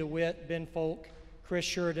 Sidney DeWitt, Ben Folk, Chris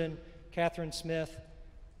Sheridan, Catherine Smith,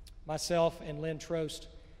 myself, and Lynn Trost.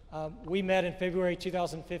 We met in February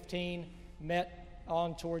 2015, met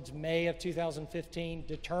on towards May of 2015,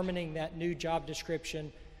 determining that new job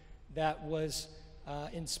description that was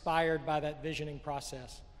inspired by that visioning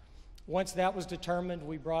process. Once that was determined,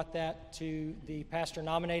 we brought that to the pastor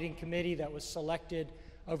nominating committee that was selected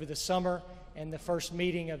over the summer, and the first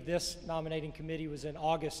meeting of this nominating committee was in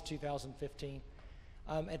August 2015.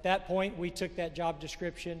 At that point, we took that job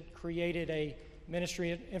description, created a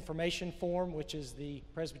ministry information form, which is the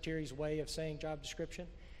Presbyterian's way of saying job description,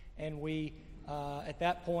 and we, at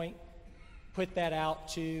that point, put that out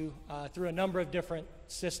to through a number of different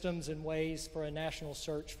systems and ways for a national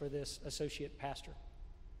search for this associate pastor.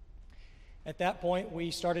 At that point,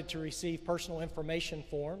 we started to receive personal information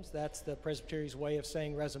forms. That's the Presbyterian's way of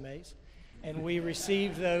saying resumes. And we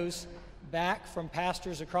received those back from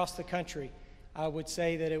pastors across the country. I would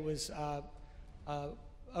say that it was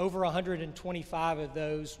over 125 of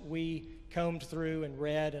those we combed through and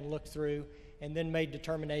read and looked through, and then made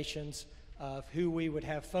determinations of who we would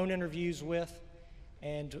have phone interviews with.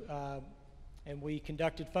 And we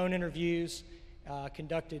conducted phone interviews,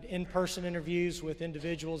 conducted in-person interviews with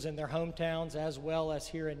individuals in their hometowns as well as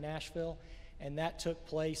here in Nashville, and that took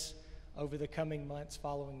place over the coming months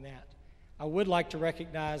following that. I would like to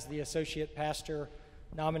recognize the Associate Pastor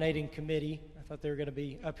Nominating Committee. I thought they were going to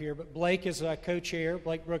be up here, but Blake is a co-chair,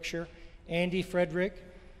 Blake Brookshire, Andy Frederick,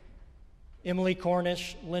 Emily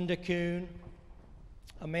Cornish, Linda Kuhn,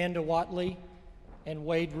 Amanda Watley, and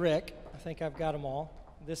Wade Rick. I think I've got them all.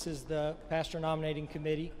 This is the Pastor Nominating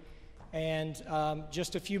Committee. And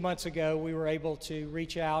just a few months ago, we were able to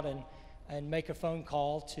reach out and make a phone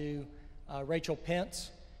call to Rachel Pence,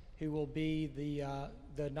 who will be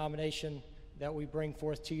the nomination that we bring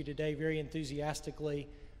forth to you today very enthusiastically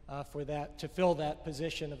for that, to fill that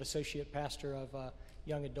position of Associate Pastor of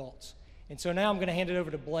Young Adults. And so now I'm going to hand it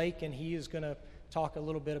over to Blake, and he is going to talk a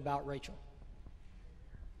little bit about Rachel.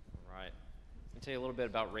 All right. I'll tell you a little bit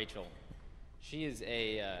about Rachel. She is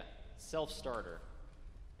a self-starter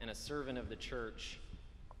and a servant of the church.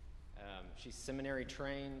 She's seminary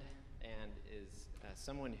trained and is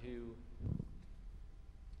someone who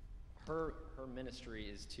her ministry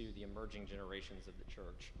is to the emerging generations of the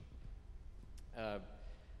church.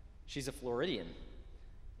 She's a Floridian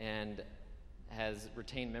and has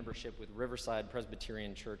retained membership with Riverside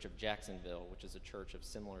Presbyterian Church of Jacksonville, which is a church of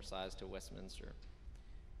similar size to Westminster.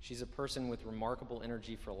 She's a person with remarkable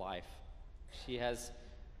energy for life. She has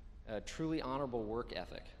a truly honorable work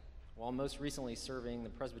ethic. While most recently serving the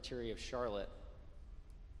Presbytery of Charlotte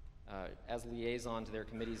as liaison to their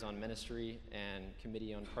committees on ministry and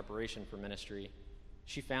committee on preparation for ministry,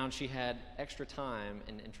 she found she had extra time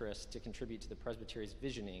and interest to contribute to the Presbytery's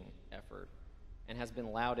visioning effort, and has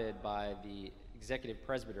been lauded by the executive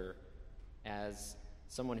presbyter as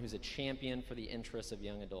someone who's a champion for the interests of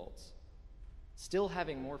young adults. Still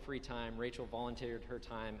having more free time, Rachel volunteered her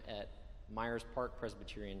time at Myers Park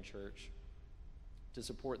Presbyterian Church to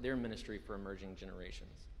support their ministry for emerging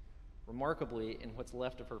generations. Remarkably, in what's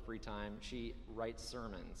left of her free time, she writes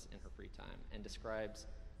sermons in her free time and describes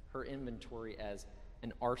her inventory as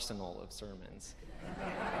an arsenal of sermons.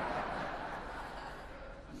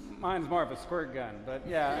 Mine's more of a squirt gun, but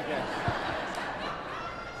yeah, I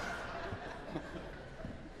guess.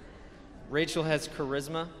 Rachel has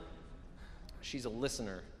charisma. She's a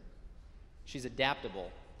listener. She's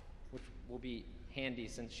adaptable, which will be handy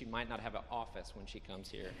since she might not have an office when she comes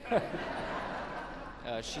here.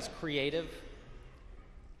 She's creative.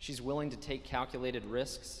 She's willing to take calculated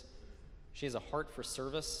risks. She has a heart for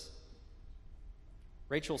service.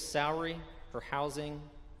 Rachel's salary, her housing,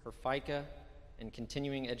 her FICA, and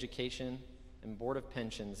continuing education and Board of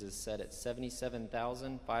Pensions is set at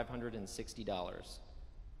 $77,560.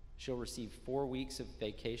 She'll receive 4 weeks of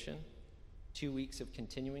vacation, 2 weeks of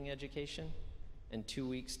continuing education, and 2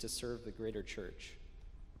 weeks to serve the greater church.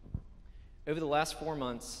 Over the last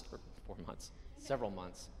several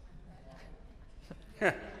months,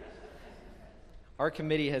 our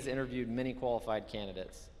committee has interviewed many qualified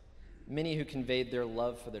candidates, many who conveyed their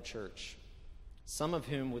love for the church, some of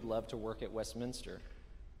whom would love to work at Westminster,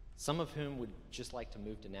 some of whom would just like to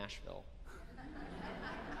move to Nashville.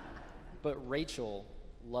 But Rachel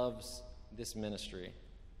loves this ministry.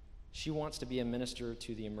 She wants to be a minister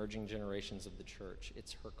to the emerging generations of the church.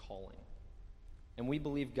 It's her calling. And we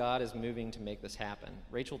believe God is moving to make this happen.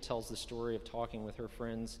 Rachel tells the story of talking with her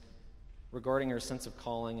friends regarding her sense of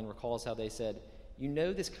calling and recalls how they said, "You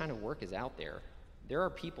know this kind of work is out there. There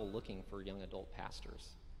are people looking for young adult pastors.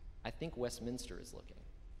 I think Westminster is looking."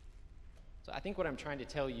 So I think what I'm trying to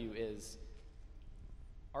tell you is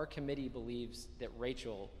our committee believes that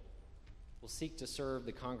Rachel will seek to serve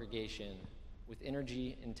the congregation with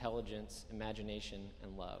energy, intelligence, imagination,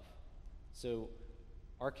 and love. So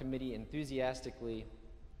our committee enthusiastically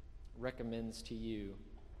recommends to you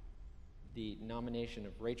the nomination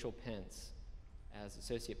of Rachel Pence as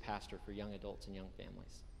Associate Pastor for Young Adults and Young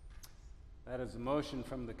Families. That is a motion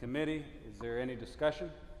from the committee. Is there any discussion?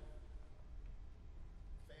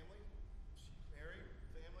 Family? She married?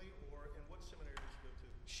 Family? Or in what seminary did she go to?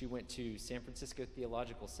 She went to San Francisco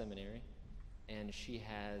Theological Seminary, and she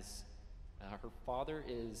has, her father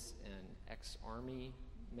is an ex-Army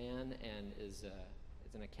man and is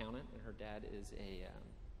an accountant, and her dad is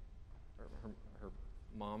her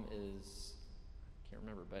mom is, I can't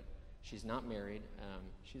remember, but she's not married.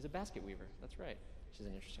 She's a basket weaver. That's right. She's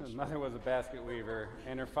an interesting His story. mother was a basket weaver,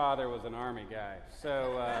 and her father was an Army guy.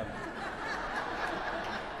 So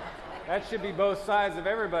that should be both sides of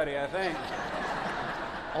everybody, I think.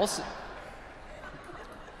 Also,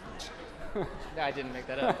 no, I didn't make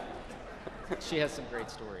that up. She has some great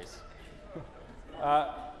stories.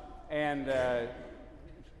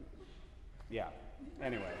 Yeah,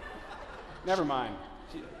 anyway, never mind.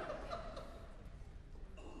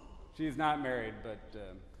 She's not married, but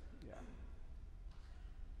yeah.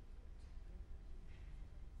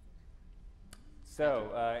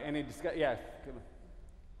 So, any discussion? Yeah.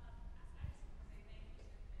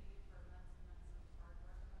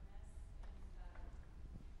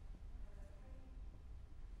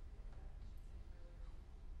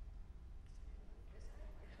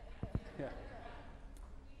 Yeah.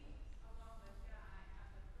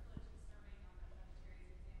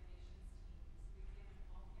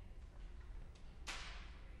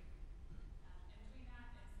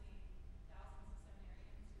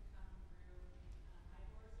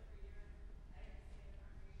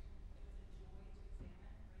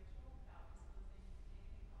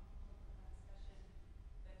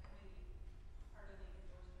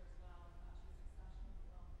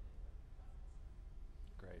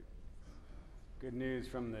 Great. Good news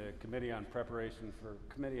from the Committee on Preparation for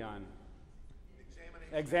Committee on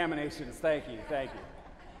Examinations. Thank you.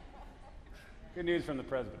 Good news from the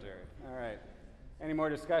Presbytery. All right. Any more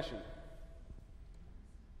discussion?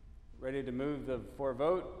 Ready to move for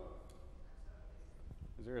vote?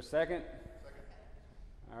 Is there a second?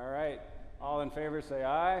 Second. All right. All in favor say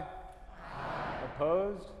aye. Aye.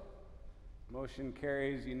 Opposed? Motion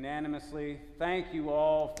carries unanimously. Thank you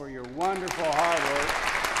all for your wonderful hard work.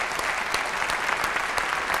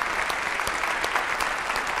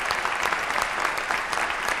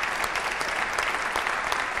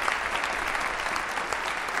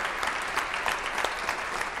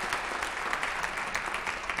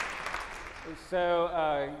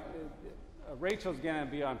 So Rachel's going to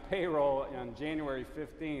be on payroll on January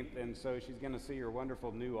 15th, and so she's going to see your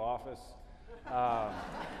wonderful new office.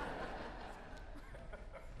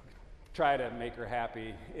 Try to make her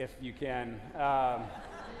happy if you can.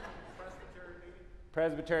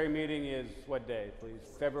 Presbytery meeting is what day, please?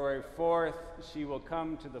 February 4th. She will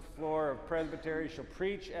come to the floor of Presbytery. She'll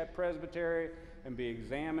preach at Presbytery and be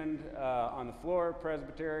examined on the floor of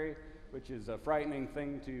Presbytery, which is a frightening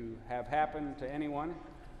thing to have happen to anyone.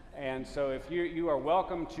 And so if you are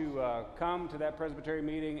welcome to come to that Presbytery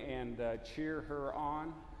meeting and cheer her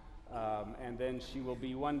on. And then she will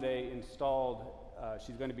be one day installed.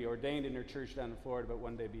 She's going to be ordained in her church down in Florida, but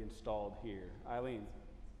one day be installed here. Eileen,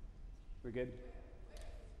 we're good?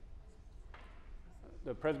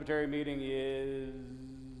 The Presbytery meeting is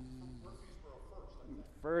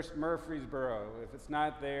First Murfreesboro. If it's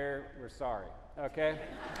not there, we're sorry. Okay?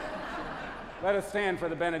 Let us stand for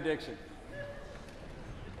the benediction.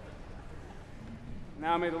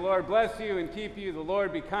 Now may the Lord bless you and keep you. The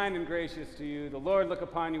Lord be kind and gracious to you. The Lord look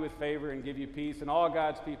upon you with favor and give you peace. And all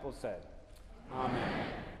God's people said, Amen.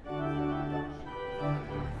 Thank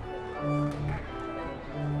you.